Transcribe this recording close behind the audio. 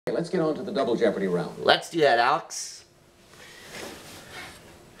Let's get on to the double Jeopardy round. Let's do that, Alex.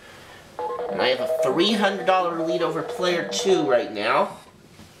 And I have a $300 lead over player 2 right now.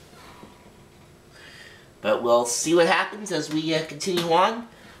 But we'll see what happens as we continue on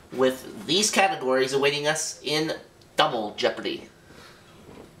with these categories awaiting us in double Jeopardy.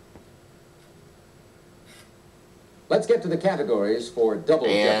 Let's get to the categories for double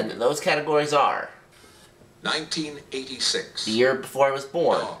Jeopardy. And those categories are 1986. the year before I was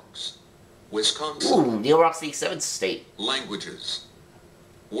born. Dogs. Wisconsin. Ooh, Neil Rock's the 7th state. Languages.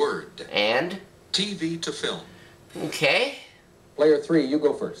 Word. And? TV to film. Okay. Player 3, you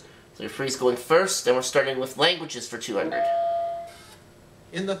go first. So Free's going first, and we're starting with languages for 200.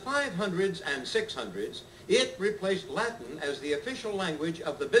 In the 500s and 600s, it replaced Latin as the official language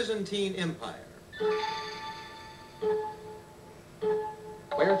of the Byzantine Empire.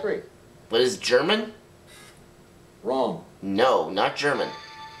 Player 3. What is German? Wrong. No, not German.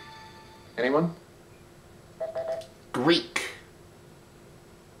 Anyone? Greek.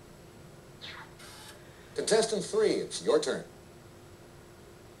 Contestant 3, it's your turn.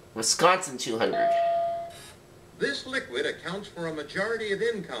 Wisconsin 200. This liquid accounts for a majority of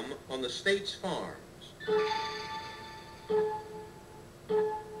income on the state's farms.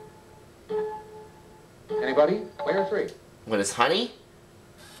 Anybody? Player 3. What is honey?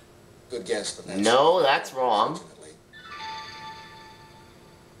 Good guess, but that's... No, that's wrong.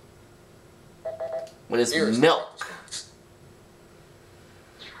 What is milk?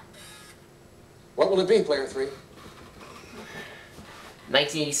 What will it be, player 3?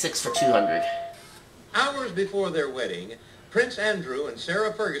 1986 for 200. Hours before their wedding, Prince Andrew and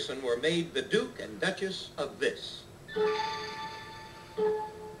Sarah Ferguson were made the Duke and Duchess of this.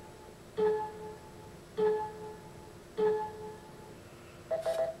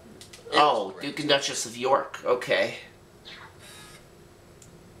 Oh, Duke and Duchess of York. Okay.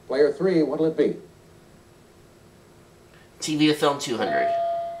 Player 3, what'll it be? TV to film 200.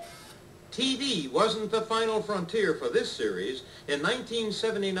 TV wasn't the final frontier for this series. In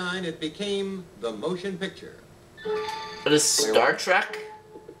 1979, it became the motion picture. What is Star Trek?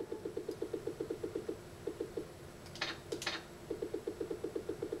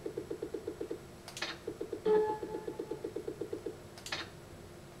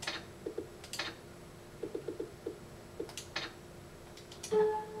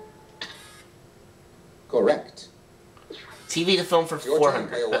 Correct. TV to film for Your 400. turn,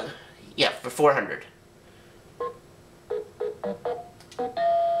 player 1. Yeah, for 400.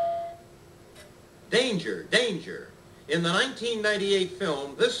 Danger, danger. In the 1998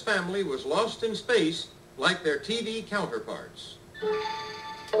 film, this family was lost in space like their TV counterparts.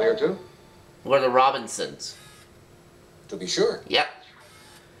 Player 2. What are the Robinsons? To be sure. Yep.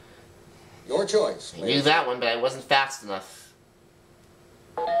 Your choice. I knew that one, but I wasn't fast enough.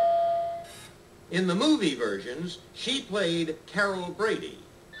 In the movie versions, she played Carol Brady.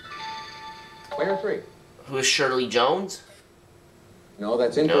 Player 3. Who is Shirley Jones? No,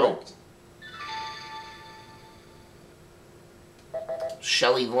 that's incorrect.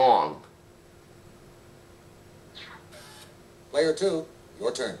 Shelley Long. Player 2,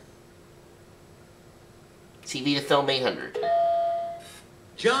 your turn. TV to film 800.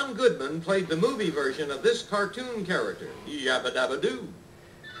 John Goodman played the movie version of this cartoon character, Yabba Dabba Doo.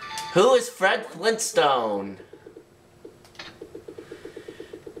 Who is Fred Flintstone?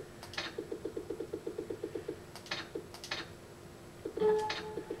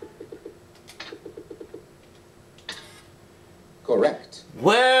 Correct.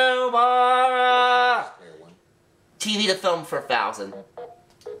 Wilma! Player 1. TV to film for 1,000.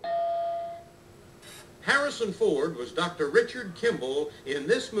 Harrison Ford was Dr. Richard Kimball in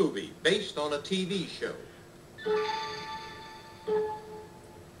this movie, based on a TV show.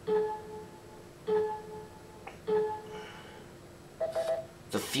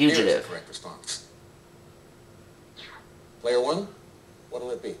 The Here's the Fugitive. correct response. Player 1,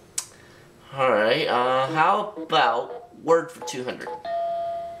 what'll it be? Alright, how about Word for 200?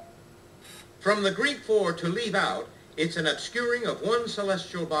 From the Greek for to leave out, it's an obscuring of one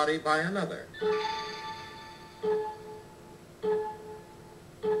celestial body by another.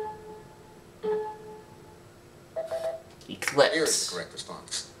 Eclipse. Here's the correct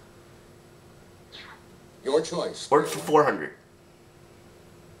response. Your choice. Word for 400.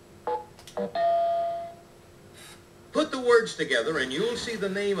 Put the words together and you'll see the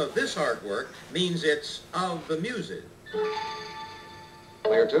name of this artwork means it's of the Muses.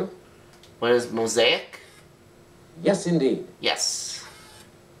 Player 2. What is Mosaic? Yes, indeed. Yes.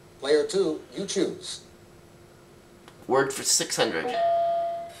 Player 2, you choose. Word for 600.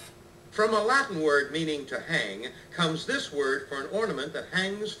 From a Latin word meaning to hang comes this word for an ornament that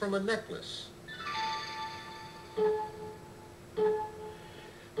hangs from a necklace.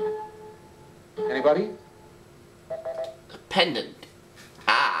 Anybody? Pendant.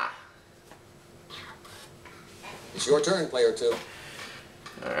 Ah. It's your turn, player 2.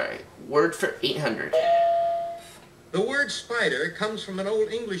 Alright. Word for 800. The word spider comes from an Old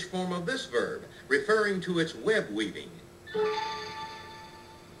English form of this verb, referring to its web weaving.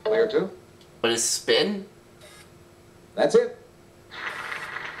 Player 2. What is spin? That's it.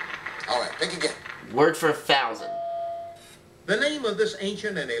 All right, pick again. Word for 1,000. The name of this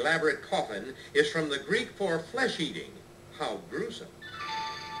ancient and elaborate coffin is from the Greek for flesh-eating. How gruesome.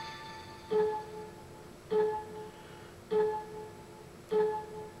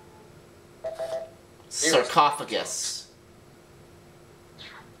 Sarcophagus.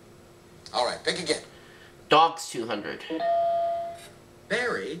 All right, pick again. Dogs 200.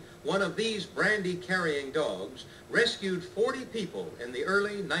 Barry, one of these brandy-carrying dogs, rescued 40 people in the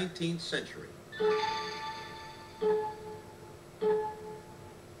early 19th century.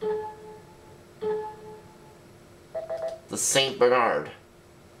 The Saint Bernard.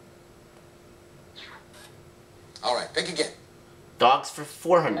 All right, pick again. Dogs for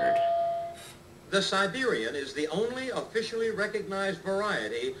 400. The Siberian is the only officially recognized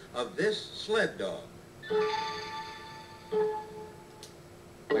variety of this sled dog.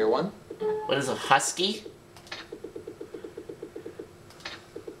 Player 1. What is a husky?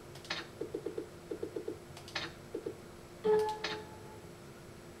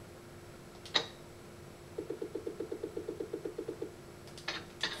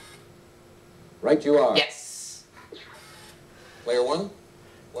 Right you are. Yes. Player 1.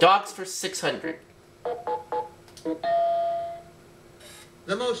 Dogs for 600.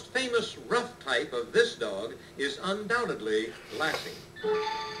 The most famous rough type of this dog is undoubtedly Lassie.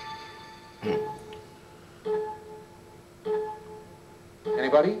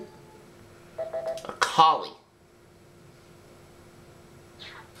 Anybody? A collie.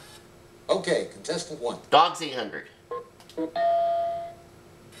 Okay, contestant 1. Dogs 800.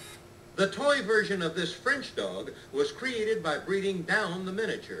 The toy version of this French dog was created by breeding down the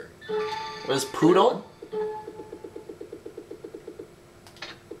miniature. What is poodle?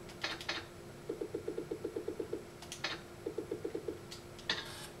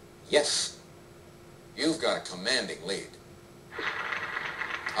 Yes. You've got a commanding lead.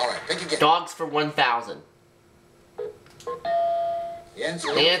 All right, pick again. Dogs for 1,000. The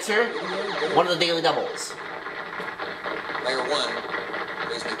answer. The answer? One of the daily doubles. Player 1.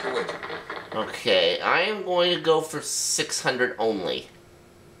 Please make your wager. Okay, I am going to go for 600 only.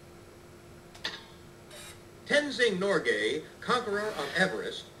 Tenzing Norgay, conqueror of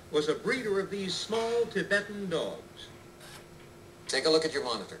Everest, was a breeder of these small Tibetan dogs. Take a look at your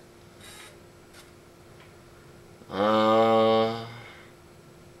monitor.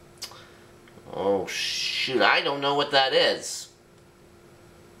 Oh, shoot. I don't know what that is.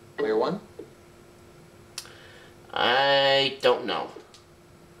 Player 1. I don't know.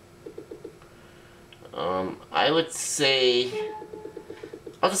 I would say...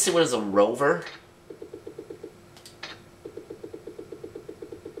 I'll just say what is a rover?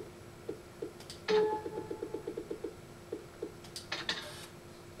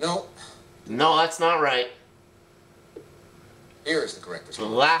 No. No, that's not right. Here is the correct response.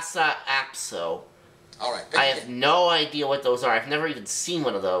 Lhasa Apso. All right, pick I have again. no idea what those are. I've never even seen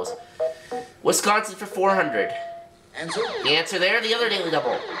one of those. Wisconsin for 400. Answer. The answer there, the other daily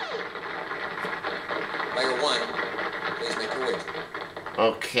double. Player 1. Please make your wager.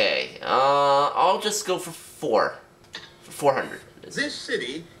 Okay, I'll just go for 4. For 400. This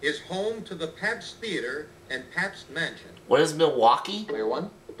city is home to the Pabst Theater and Pabst Mansion. What is Milwaukee? Player 1.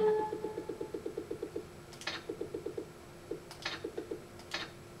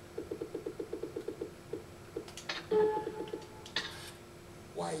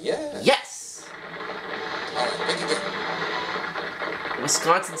 Why, yes. Yes! All right, pick again.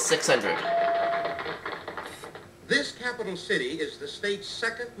 Wisconsin 600. This capital city is the state's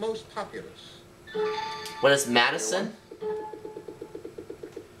second most populous. What is Madison?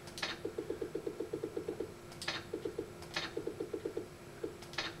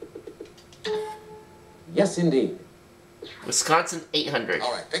 Yes, indeed. Wisconsin 800.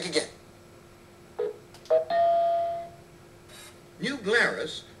 All right, pick again. New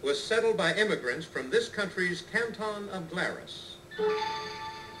Glarus was settled by immigrants from this country's canton of Glarus.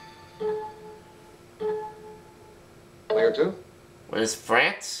 Player 2. What is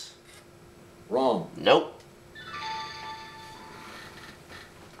France? Wrong. Nope.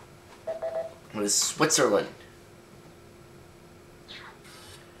 What is Switzerland?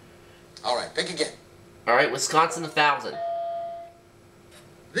 right, pick again. Alright, Wisconsin 1,000.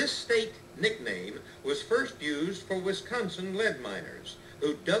 This state nickname was first used for Wisconsin lead miners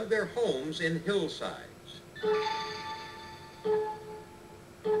who dug their homes in hillsides.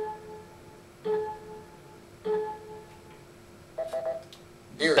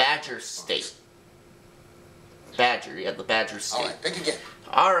 Badger State. Badger, yeah, the Badger State. Alright, pick again.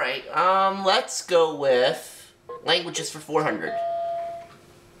 Alright, let's go with languages for 400.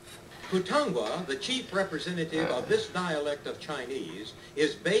 Putonghua, the chief representative of this dialect of Chinese,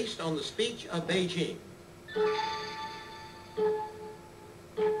 is based on the speech of Beijing.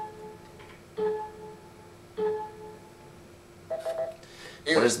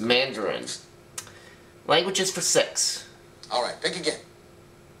 What is Mandarin? Languages for 6. Alright, pick again.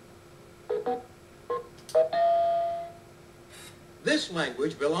 This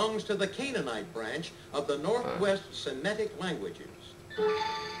language belongs to the Canaanite branch of the Northwest Semitic languages.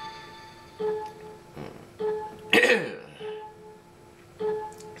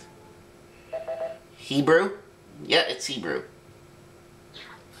 Hebrew? Yeah, it's Hebrew.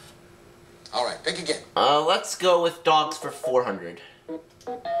 Alright, pick again. Let's go with dogs for 400.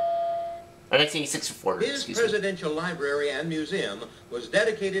 Or 1986 for 400, His excuse me. presidential library and museum was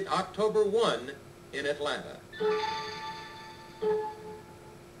dedicated October 1 in Atlanta.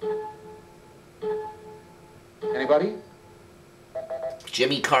 Anybody?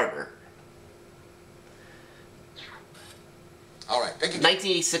 Jimmy Carter. Alright, pick again.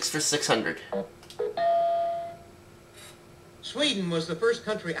 1986 for 600. Sweden was the first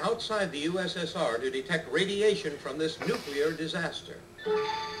country outside the USSR to detect radiation from this nuclear disaster.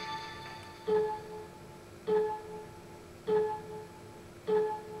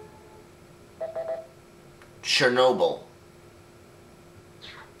 Chernobyl.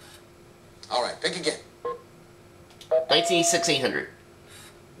 Alright, pick again. 1986 800.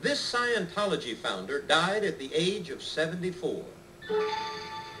 This Scientology founder died at the age of 74.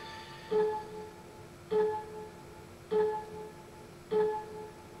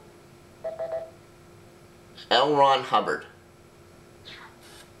 L. Ron Hubbard.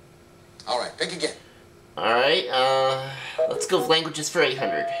 Alright, pick again. Alright, let's go with languages for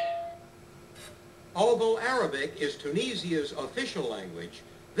 800. Although Arabic is Tunisia's official language,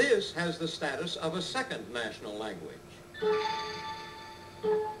 this has the status of a second national language.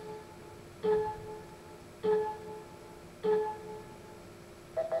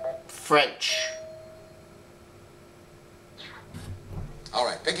 French.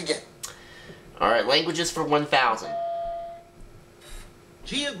 Alright, pick again. Alright, languages for 1,000.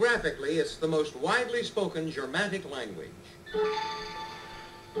 Geographically, it's the most widely spoken Germanic language.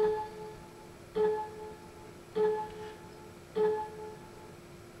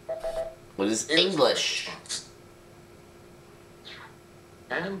 What is Here's English? the response.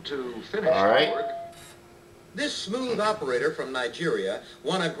 And to finish All right. the board, This smooth operator from Nigeria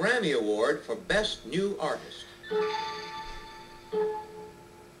won a Grammy Award for Best New Artist.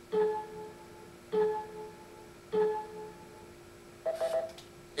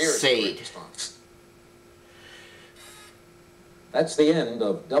 Here's the Sade. correct response. That's the end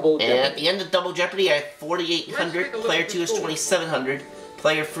of Double And at Jeopardy. the end of Double Jeopardy, I have Let's 4,800. take a look Player at the 2 is score. 2,700.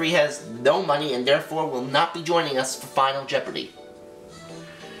 Player 3 has no money and therefore will not be joining us for Final Jeopardy.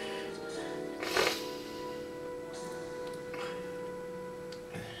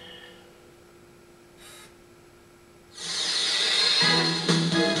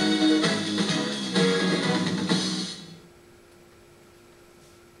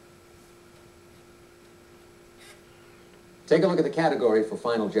 Take a look at the category for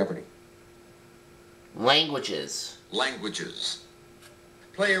Final Jeopardy. Languages. languages.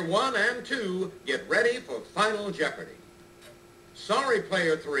 Player 1 and 2, get ready for Final Jeopardy. Sorry,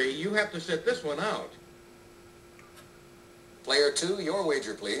 Player 3, you have to sit this one out. Player 2, your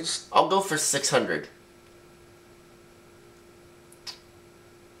wager, please. I'll go for 600.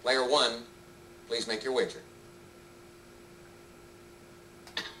 Player 1, please make your wager.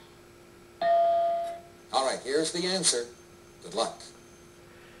 Alright, here's the answer. Good luck.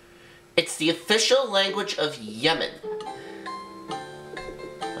 It's the official language of Yemen.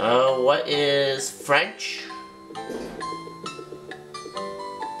 What is French?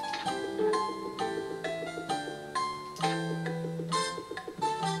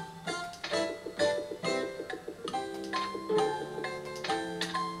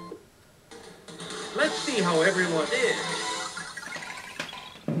 Let's see how everyone did.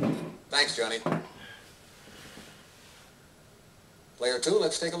 Thanks, Johnny. Player 2,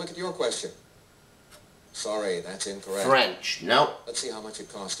 let's take a look at your question. Sorry, that's incorrect. French. Nope. Let's see how much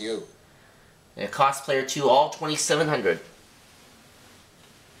it cost you. It cost player 2 all 2,700.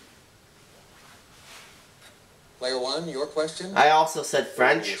 Player one, your question? I also said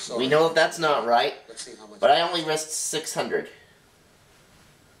French. sorry. We know that's not right, Let's see how much. but I only risked 600.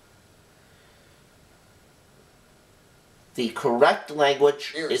 The correct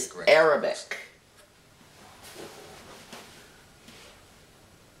language Here is the correct Arabic.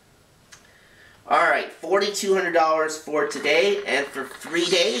 Alright, $4,200 for today, and for 3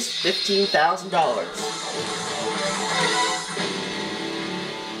 days, $15,000.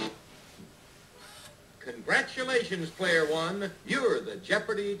 Congratulations, player one. You're the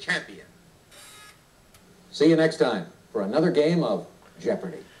Jeopardy champion. See you next time for another game of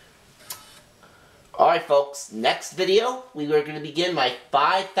Jeopardy! Alright folks, next video, we are going to begin my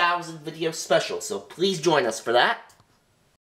 5,000 video special, so please join us for that.